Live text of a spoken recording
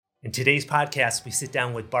In today's podcast, we sit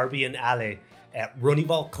down with Barbie and Ale at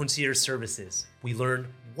Ronival Concierge Services. We learn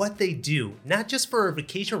what they do, not just for our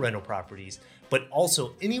vacation rental properties, but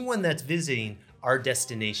also anyone that's visiting our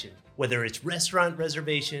destination, whether it's restaurant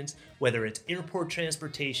reservations, whether it's airport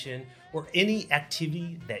transportation, or any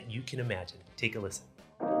activity that you can imagine. Take a listen.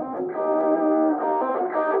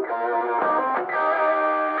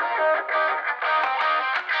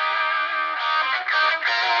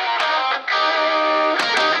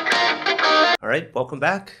 All right, welcome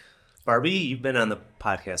back. Barbie, you've been on the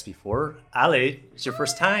podcast before. Ale, it's your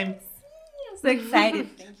first time. I'm so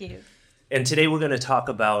excited. Thank you. And today we're going to talk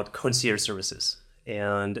about concierge services.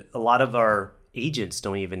 And a lot of our agents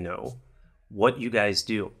don't even know what you guys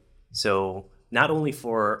do. So not only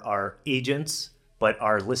for our agents, but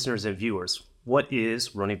our listeners and viewers, what is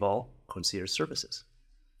Ronival Concierge Services?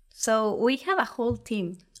 So we have a whole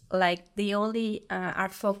team. Like the only are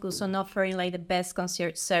focused on offering like the best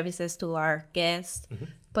concierge services to our guests,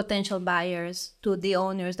 potential buyers, to the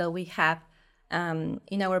owners that we have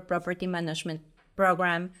in our property management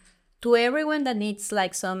program, to everyone that needs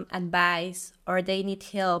like some advice or they need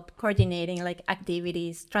help coordinating like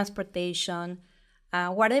activities, transportation,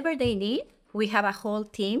 whatever they need. We have a whole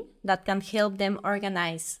team that can help them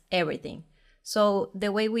organize everything. So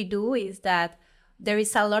the way we do is that there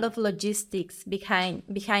is a lot of logistics behind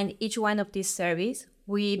each one of these services.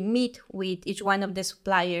 We meet with each one of the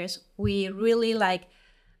suppliers. We really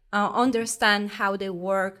understand how they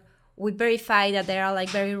work. We verify that they are like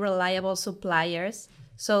very reliable suppliers,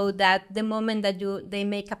 so that the moment that they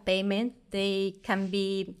make a payment, they can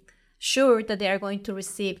be sure that they are going to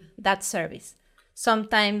receive that service.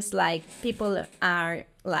 Sometimes like people are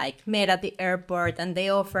like met at the airport and they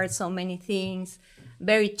offer so many things,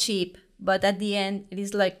 very cheap. But at the end, it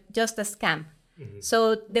is like just a scam.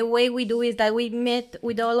 So the way we do is that we met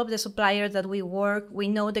with all of the suppliers that we work. We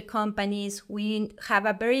know the companies. We have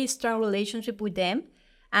a very strong relationship with them.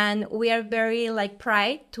 And we are very like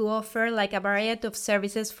proud to offer like a variety of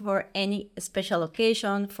services for any special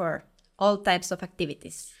occasion, for all types of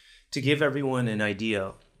activities. To give everyone an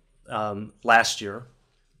idea, last year,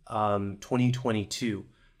 2022,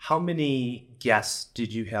 how many guests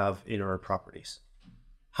did you have in our properties?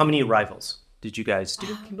 How many arrivals did you guys do?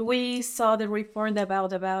 We saw the report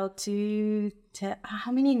about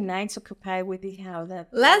how many nights occupied we did have that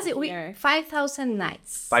last year. 5,000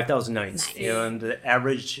 nights. 5,000 nights. And the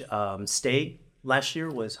average stay last year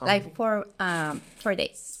was how many? Like 4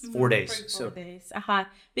 days. 4 days. So 4 days.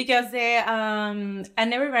 Because and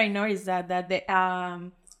everybody knows that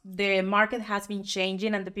the market has been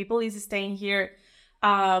changing and the people is staying here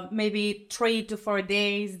maybe 3 to 4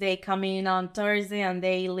 days. They come in on Thursday and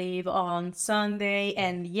they leave on Sunday.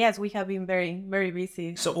 And yes, we have been very, very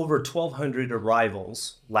busy. So over 1,200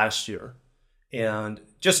 arrivals last year. And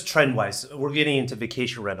just trend-wise, we're getting into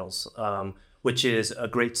vacation rentals, which is a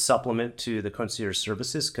great supplement to the concierge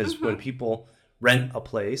services, because when people rent a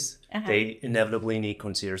place, they inevitably need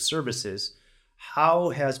concierge services. How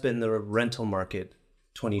has been the rental market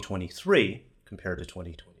 2023 compared to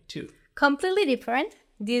 2022? Completely different.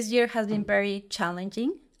 This year has been very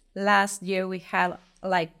challenging. Last year we had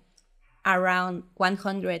like around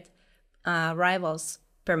 100 arrivals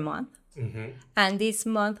per month. And this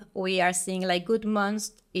month we are seeing like good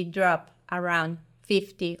months, it dropped around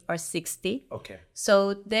 50 or 60. Okay.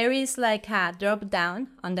 So there is like a drop down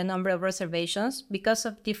on the number of reservations because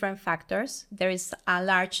of different factors. There is a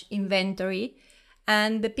large inventory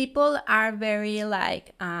and the people are very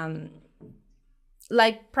like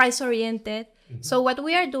price oriented. So what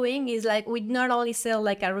we are doing is like we not only sell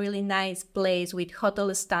like a really nice place with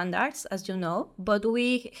hotel standards, as you know, but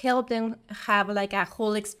we help them have like a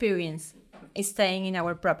whole experience staying in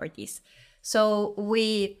our properties. So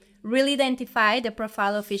we really identify the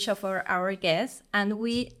profile of each of our guests and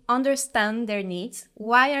we understand their needs.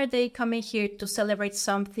 Why are they coming here to celebrate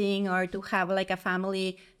something or to have like a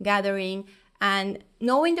family gathering? And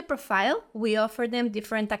knowing the profile, we offer them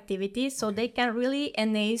different activities so they can really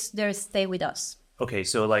enhance their stay with us. Okay,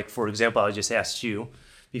 so like, for example, I just asked you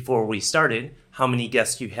before we started, how many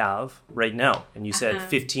guests you have right now? And you said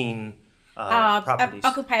 15 properties.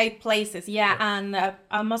 Occupied places, yeah. And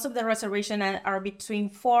most of the reservations are between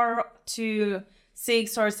 4 to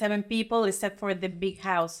 6 or 7 people, except for the big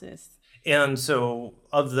houses. And so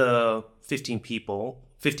of the 15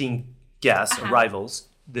 guests, arrivals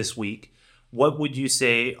this week, what would you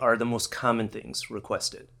say are the most common things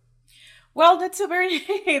requested? Well, that's a very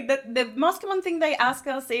the most common thing they ask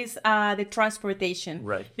us is the transportation,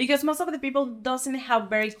 right? Because most of the people doesn't have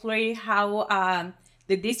very clear how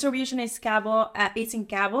the distribution is in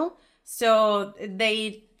Cabo, so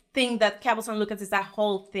they think that Cabo San Lucas is a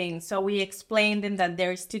whole thing. So we explain them that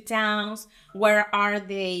there's 2 towns. Where are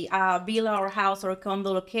they? Villa or house or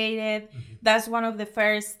condo located? That's one of the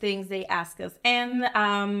first things they ask us.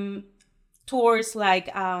 And tours like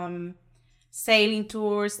sailing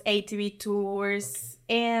tours, ATV tours,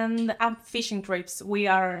 and fishing trips. We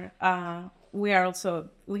have a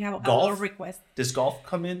lot of requests. Does golf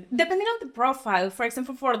come in? Depending on the profile, for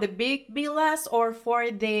example, for the big villas or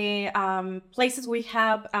for the places we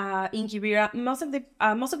have in Quivira, most of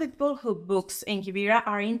the people who books in Quivira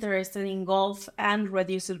are interested in golf and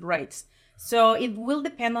reduced rates. So it will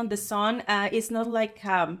depend on the zone. It's not like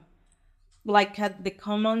the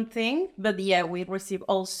common thing, but yeah, we receive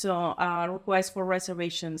also requests for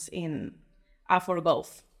reservations for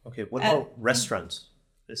golf. Okay, what about restaurants?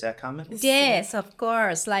 Is that common? Yes, of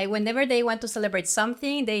course. Like whenever they want to celebrate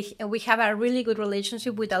something, we have a really good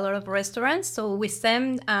relationship with a lot of restaurants. So with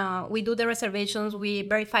them, we do the reservations. We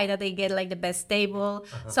verify that they get like the best table.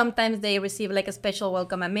 Sometimes they receive like a special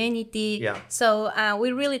welcome amenity. Yeah. So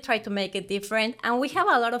we really try to make it different. And we have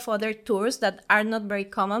a lot of other tours that are not very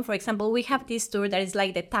common. For example, we have this tour that is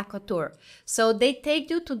like the taco tour. So they take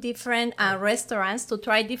you to different restaurants to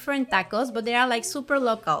try different tacos, but they are like super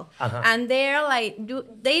local. And they're like...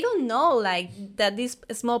 They don't know like that these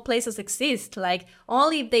small places exist. Like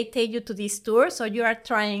only if they take you to this tour, so you are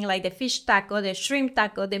trying like the fish taco, the shrimp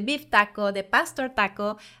taco, the beef taco, the pastor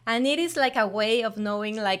taco, and it is like a way of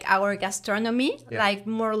knowing like our gastronomy, like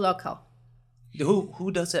more local.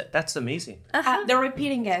 Who does it? That's amazing. The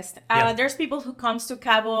repeating guest. There's people who comes to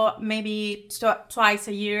Cabo maybe twice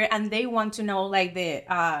a year, and they want to know like the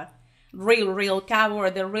real Cabo or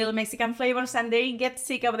the real Mexican flavors, and they get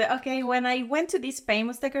sick of when I went to this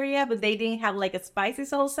famous taqueria, but they didn't have like a spicy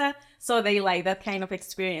salsa, so they like that kind of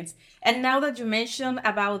experience. And now that you mentioned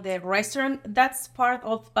about the restaurant, that's part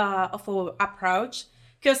of our approach,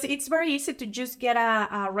 because it's very easy to just get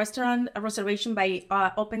a restaurant reservation by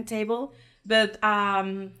open table, but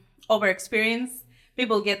over experience,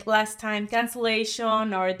 people get last time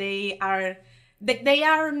cancellation, or they are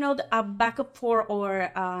not a backup for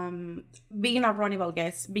or being a Ronival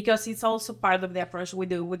guest, because it's also part of the approach we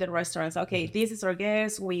do with the restaurants. Okay, this is our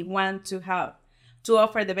guest. We want to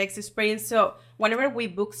offer the best experience. So whenever we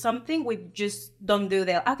book something, we just don't do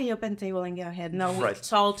open table and go ahead. No, we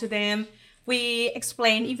talk to them. We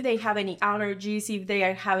explain if they have any allergies, if they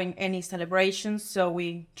are having any celebrations. So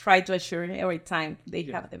we try to assure every time they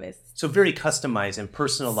have the best. So very customized and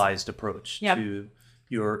personalized approach to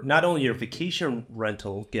not only your vacation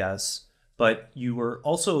rental guests, but you were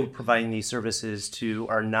also providing these services to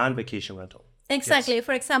our non-vacation rental. Exactly. Yes.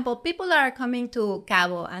 For example, people are coming to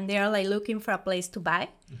Cabo and they are like looking for a place to buy.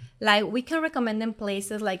 Like we can recommend them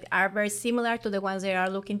places like are very similar to the ones they are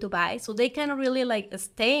looking to buy. So they can really like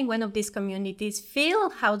stay in one of these communities,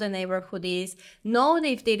 feel how the neighborhood is, know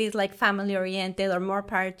if it is like family oriented or more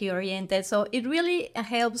party oriented. So it really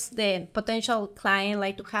helps the potential client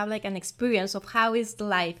like to have like an experience of how is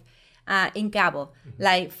life in Cabo,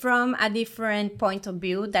 like from a different point of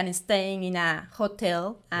view than staying in a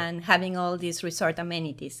hotel and having all these resort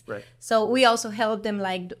amenities. Right. So we also help them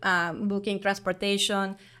like booking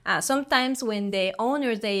transportation. Sometimes when the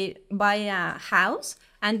owners, they buy a house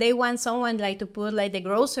and they want someone like to put like the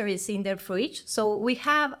groceries in their fridge. So we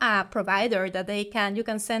have a provider that you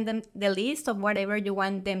can send them the list of whatever you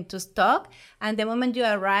want them to stock. And the moment you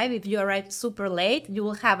arrive, if you arrive super late, you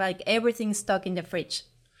will have like everything stocked in the fridge.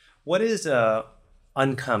 What is a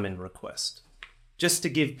uncommon request? Just to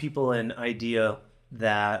give people an idea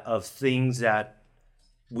of things that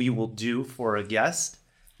we will do for a guest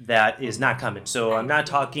that is not common. So I'm not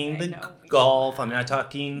talking golf. I'm not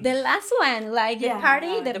talking the last one, like the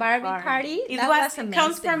party, the Barbie party. It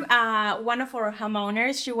comes from one of our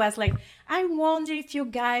homeowners. She was like, I wonder if you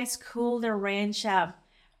guys could arrange a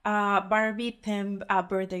Barbie themed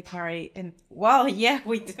birthday party. And well, yeah,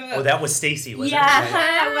 we do. Oh, that was Stacy, wasn't it?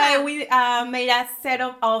 Yeah, we made a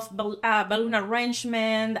setup of balloon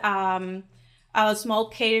arrangement, small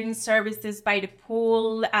catering services by the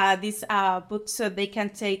pool, these books so they can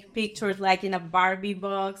take pictures like in a Barbie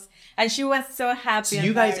box. And she was so happy. So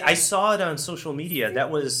you guys, I saw it on social media. That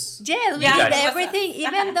was... Yeah, we did everything,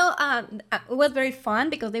 even though it was very fun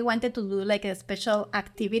because they wanted to do like a special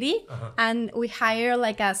activity. And we hired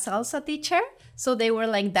like a salsa teacher. So they were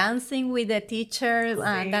like dancing with the teacher,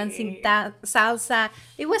 dancing salsa.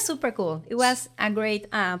 It was super cool. It was a great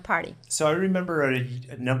party. So I remember a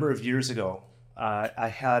number of years ago,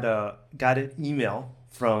 I got an email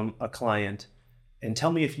from a client, and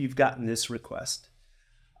tell me if you've gotten this request.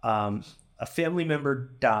 A family member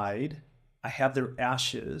died. I have their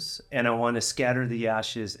ashes, and I want to scatter the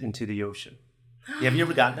ashes into the ocean. Have you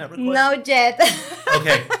ever gotten that request? No yet.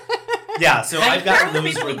 Okay. Yeah, so I've gotten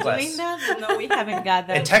those people requests. doing that, but no, we haven't got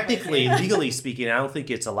that. And technically, legally speaking, I don't think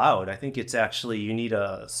it's allowed. I think it's actually, you need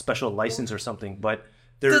a special license or something. But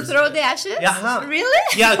To there's... throw the ashes? Yeah. Really?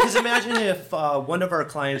 Yeah, because imagine if one of our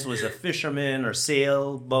clients was a fisherman or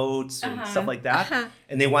sailboats and stuff like that,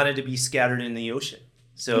 and they wanted to be scattered in the ocean.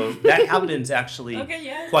 So that happens actually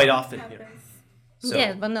quite often here. So,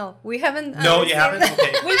 Yes, but no, we haven't. no, you haven't?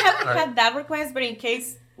 Okay. We haven't had that request, but in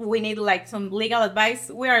case we need like some legal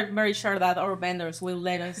advice, we are very sure that our vendors will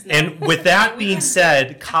let us know. And with that being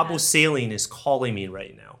said, Cabo Sailing is calling me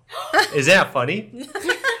right now. Is that funny?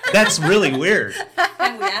 That's really weird.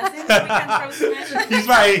 Can we ask them if we can throw some ashes? He's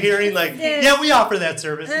probably hearing like, yeah, we offer that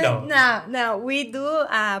service. No. No, we do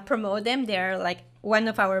promote them. They're like one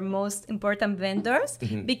of our most important vendors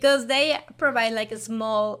because they provide like a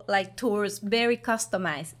small like tours, very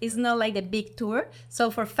customized. It's not like the big tour.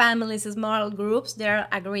 So for families, small groups, they're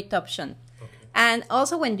a great option. And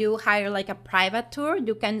also when you hire like a private tour,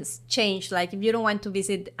 you can change. Like if you don't want to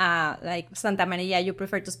visit like Santa Maria, you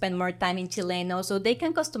prefer to spend more time in Chileno. So they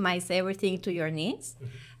can customize everything to your needs.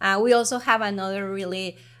 We also have another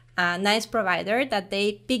really nice provider that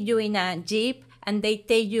they pick you in a Jeep and they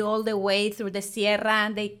take you all the way through the Sierra.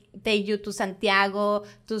 They take you to Santiago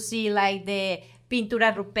to see like the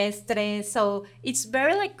pintura rupestre. So it's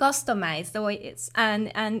very like customized the way it's,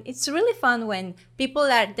 and it's really fun when people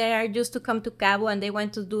are there just to come to Cabo and they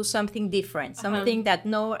want to do something different, something that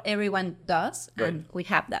not everyone does, and we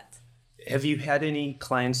have that. Have you had any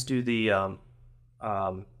clients do the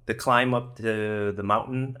climb up to the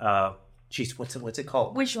mountain? What's it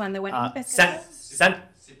called? Which one? The one in Pescado?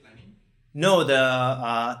 No,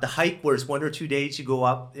 the hike where it's 1 or 2 days you go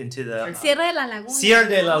up into the Sierra de la Laguna. Sierra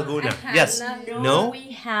de la Laguna. Yes. No?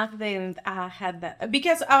 We haven't had that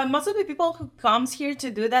because most of the people who comes here to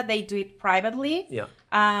do that, they do it privately. Yeah.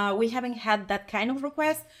 We haven't had that kind of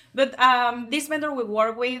request, but this vendor we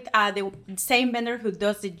work with, the same vendor who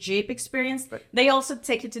does the Jeep experience, they also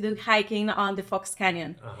take you to do hiking on the Fox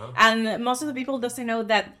Canyon. And most of the people doesn't know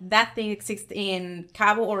that that thing exists in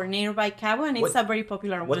Cabo or nearby Cabo, and it's a very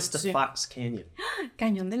popular one. What's the Fox Canyon?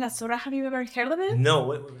 Cañón de la Zorra, have you ever heard of it?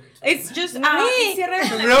 No. It's just Wait. Sierra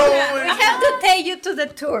de la No. We have to take you to the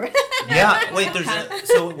tour. Yeah. Wait.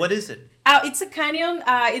 So what is it? It's a canyon.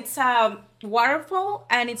 It's a waterfall,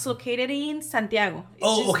 and it's located in Santiago.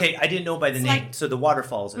 It's Okay. I didn't know by the name. like- So the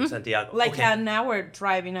waterfalls in Santiago. like okay. an hour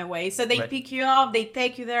driving away. So they pick you up, they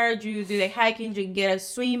take you there, you do the hiking, you get a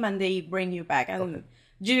swim, and they bring you back. And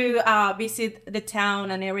you visit the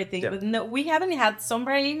town and everything. Yeah. But no, we haven't had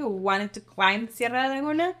somebody who wanted to climb Sierra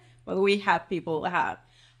Laguna, but we have people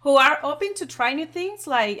who are open to try new things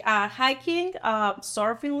like hiking,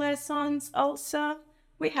 surfing lessons also.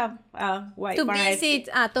 We have wide To variety. visit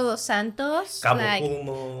Todos Santos, Cabo like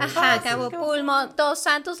Pulmo. Cabo Pulmo, Todos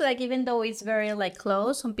Santos. Like even though it's very like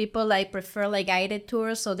close, some people like prefer like guided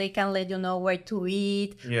tours, so they can let you know where to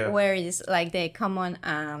eat, where is like the common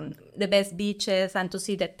the best beaches, and to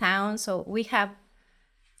see the town. So we can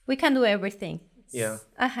do everything. Yeah.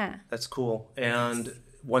 That's cool. And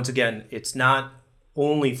once again, it's not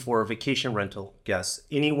only for vacation rental guests.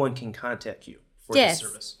 Anyone can contact you for this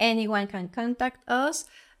service. Anyone can contact us,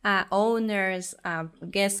 owners,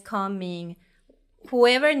 guests coming,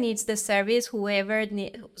 whoever needs the service,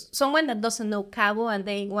 someone that doesn't know Cabo and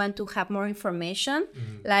they want to have more information.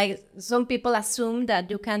 Like some people assume that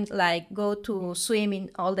you can like go to swim in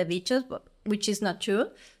all the beaches, but which is not true.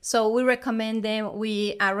 So we recommend them.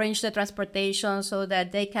 We arrange the transportation so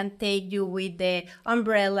that they can take you with the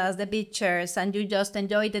umbrellas, the beach chairs, and you just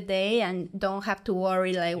enjoy the day and don't have to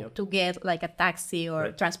worry like to get like a taxi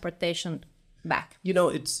or transportation back. You know,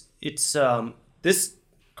 it's this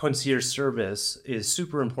concierge service is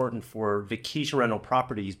super important for vacation rental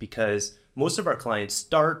properties because most of our clients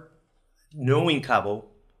start knowing Cabo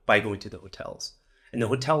by going to the hotels. And the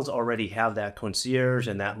hotels already have that concierge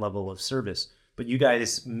and that level of service. But you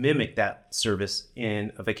guys mimic that service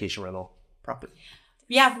in a vacation rental property.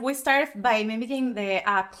 Yeah, we started by mimicking the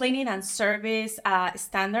cleaning and service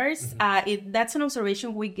standards. That's an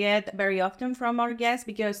observation we get very often from our guests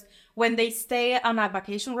because when they stay on a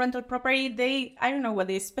vacation rental property, I don't know what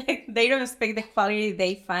they expect. They don't expect the quality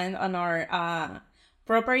they find on our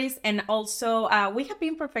properties. And also, we have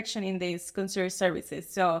imperfection in these concierge services.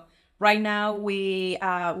 So right now, we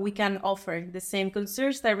can offer the same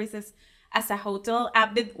concierge services as a hotel.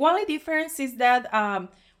 The only difference is that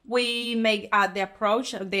we make the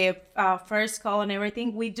approach, the first call and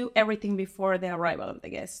everything. We do everything before the arrival of the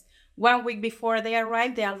guest. 1 week before they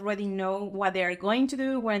arrive, they already know what they are going to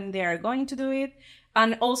do, when they are going to do it.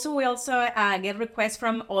 And also, we also get requests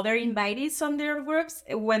from other invitees on their groups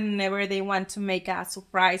whenever they want to make a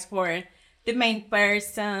surprise for the main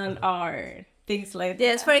person or things like that.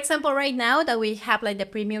 Yes, for example, right now that we have like the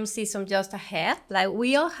premium season just ahead, like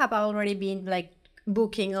we all have already been like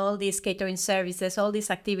booking all these catering services, all these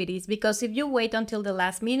activities, because if you wait until the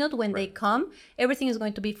last minute when they come, everything is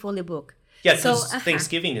going to be fully booked. Yeah, because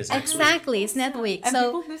Thanksgiving is next week. Exactly, it's next week. And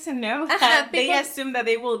So people doesn't know. They people- assume that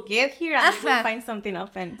they will get here and they will find something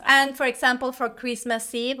open. And for example, for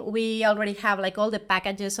Christmas Eve, we already have like all the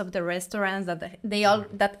packages of the restaurants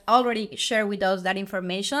that already share with us that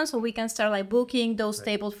information, so we can start like booking those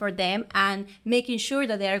tables for them and making sure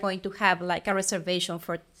that they are going to have like a reservation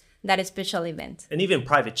for that special event. And even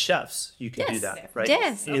private chefs, you can do Yes. that, right?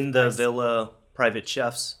 Yes, of In the villa, private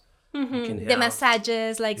chefs. You can have The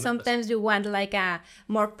massages, like sometimes you want like a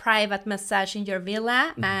more private massage in your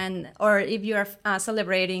villa, or if you're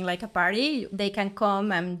celebrating like a party, they can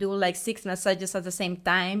come and do like 6 massages at the same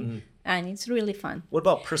time, and it's really fun. What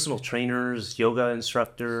about personal trainers, yoga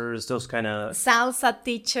instructors, those kind of... Salsa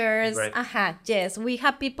teachers, Right. yes, we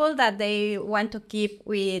have people that they want to keep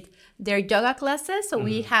with their yoga classes, so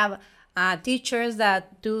we have teachers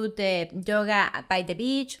that do the yoga by the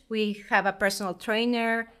beach. We have a personal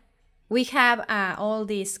trainer. We have all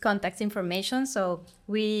these contacts information, so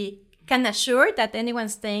we can assure that anyone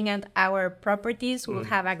staying at our properties will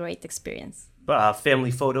have a great experience.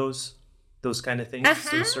 family photos, those kind of things,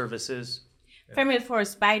 those services. Family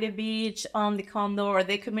photos by the beach, on the condo, or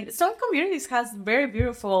the community. Some communities has very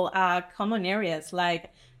beautiful common areas,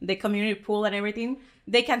 like the community pool and everything.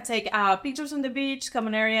 They can take pictures on the beach,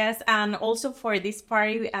 common areas, and also for this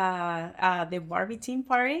party, the Barbie team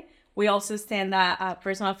party, we also send a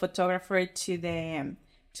personal photographer to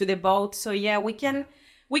the boat. So yeah, we can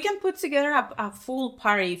put together a full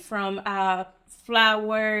party from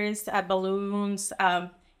flowers, balloons,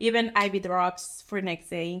 even ivy drops for next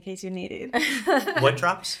day in case you need it. What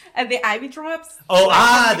drops? The ivy drops. Oh,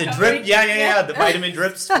 like the recovery. drip. Yeah. The vitamin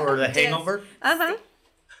drips for the hangover.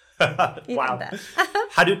 Wow.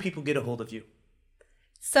 How do people get a hold of you?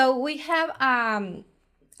 So we have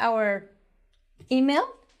our email,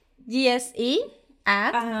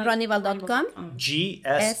 gse@ronival.com.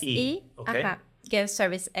 GSE. Okay. Guest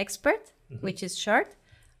service expert, which is short,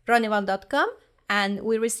 ronival.com. And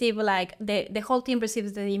we receive like the whole team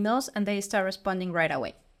receives the emails and they start responding right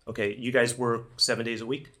away. Okay. You guys work 7 days a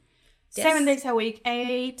week? Yes. 7 days a week,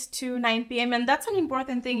 8 to 9 p.m. And that's an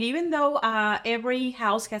important thing. Even though every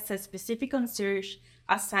house has a specific concierge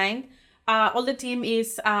assigned, all the team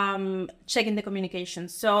is checking the communication.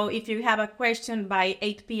 So if you have a question by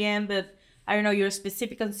 8 p.m., but I don't know, your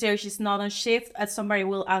specific concierge is not on shift, somebody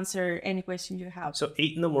will answer any question you have. So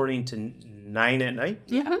 8 in the morning to 9 at night?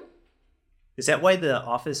 Yeah. Is that why the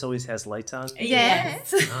office always has lights on?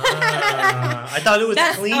 Yes. I thought it was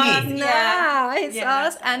That's cleaning. us. No, Yeah. it's Yeah,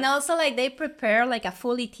 us. And also, like, they prepare, like, a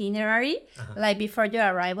full itinerary, like, before your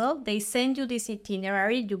arrival. They send you this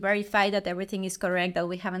itinerary. You verify that everything is correct, that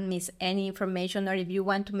we haven't missed any information, or if you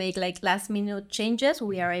want to make, like, last-minute changes,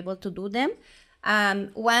 we are able to do them.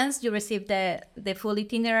 Once you receive the full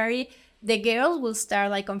itinerary, the girls will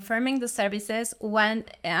start like confirming the services one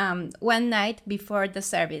night before the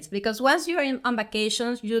service, because once you're on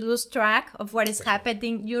vacations, you lose track of what is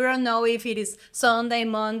happening. You don't know if it is Sunday,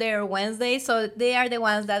 Monday, or Wednesday. So they are the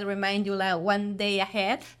ones that remind you like one day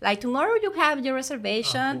ahead, like tomorrow you have your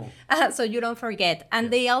reservation, so you don't forget.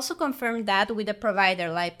 And they also confirm that with the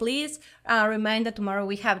provider, like please remind that tomorrow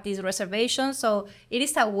we have this reservation. So it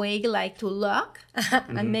is a way like to lock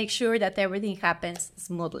and make sure that everything happens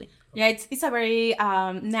smoothly. Yeah, it's a very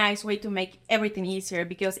nice way to make everything easier,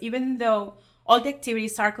 because even though all the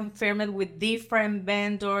activities are confirmed with different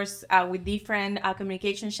vendors, with different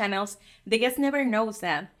communication channels, the guest never knows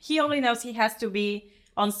that. He only knows he has to be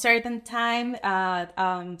on certain time,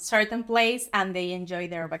 certain place, and they enjoy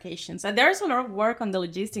their vacations. And there's a lot of work on the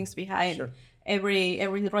logistics behind every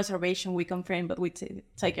reservation we confirm, but we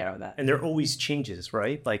take care of that. And there are always changes,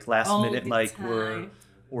 right? Like last All minute, the like time.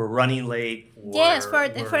 we're running late. Yes, for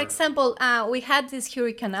example, we had this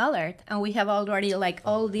hurricane alert, and we have already like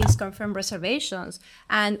all these confirmed reservations,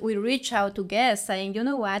 and we reach out to guests saying, you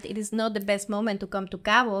know what, it is not the best moment to come to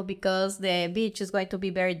Cabo because the beach is going to be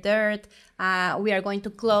very dirt. We are going to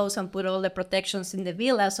close and put all the protections in the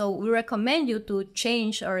villa, so we recommend you to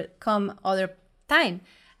change or come other time.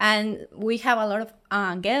 And we have a lot of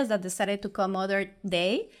guests that decided to come other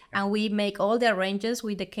day, and we make all the arrangements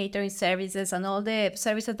with the catering services and all the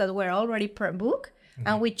services that were already per book,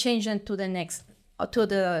 and we change them to the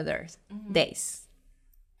other days.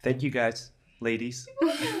 Thank you guys, ladies.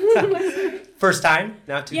 First time,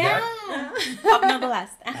 not too bad. Hope not the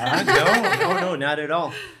last. No, not at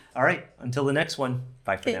all. All right, until the next one.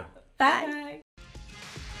 Bye for now. Bye.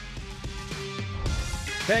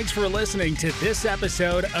 Thanks for listening to this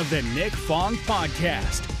episode of the Nick Fong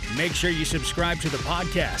Podcast. Make sure you subscribe to the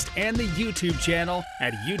podcast and the YouTube channel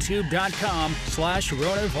at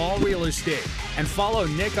youtube.com/Ronival Real Estate and follow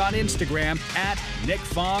Nick on Instagram at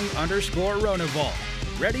NickFong_Ronival.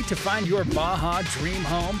 Ready to find your Baja dream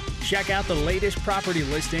home? Check out the latest property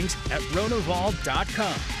listings at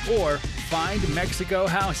Ronival.com or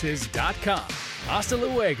findmexicohouses.com. Hasta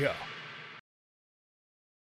luego.